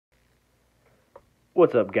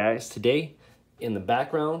What's up, guys? Today in the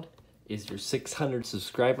background is your 600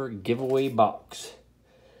 subscriber giveaway box.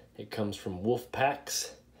 It comes from Wolf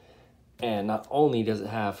Packs, and not only does it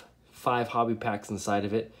have 5 hobby packs inside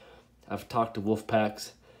of it, I've talked to Wolf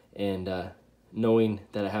Packs, and knowing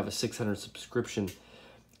that I have a 600 subscription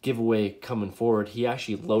giveaway coming forward, he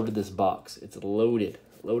actually loaded this box. It's loaded,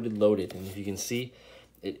 and if you can see,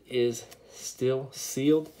 it is still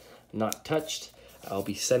sealed, not touched. I'll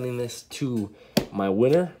be sending this to my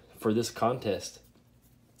winner for this contest.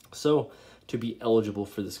 So to be eligible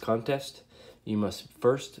for this contest, you must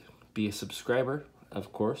first be a subscriber,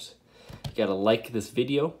 of course. You gotta like this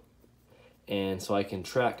video, and so I can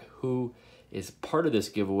track who is part of this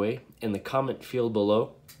giveaway. In the comment field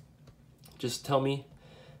below, just tell me,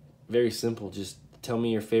 very simple, just tell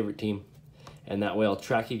me your favorite team, and that way I'll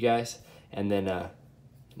track you guys. And then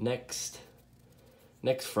next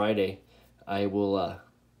Friday I will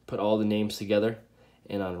put all the names together,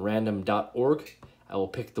 and on random.org I will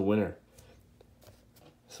pick the winner.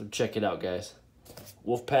 So check it out, guys.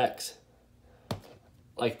 Wolf Packs,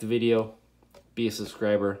 like the video, be a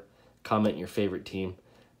subscriber, comment your favorite team.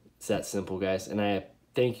 It's that simple, guys. And I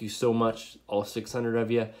thank you so much, all 600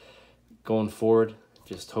 of you. Going forward,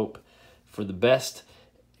 just hope for the best.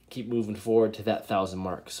 Keep moving forward to that 1,000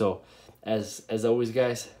 mark. So as always,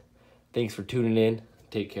 guys, thanks for tuning in.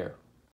 Take care.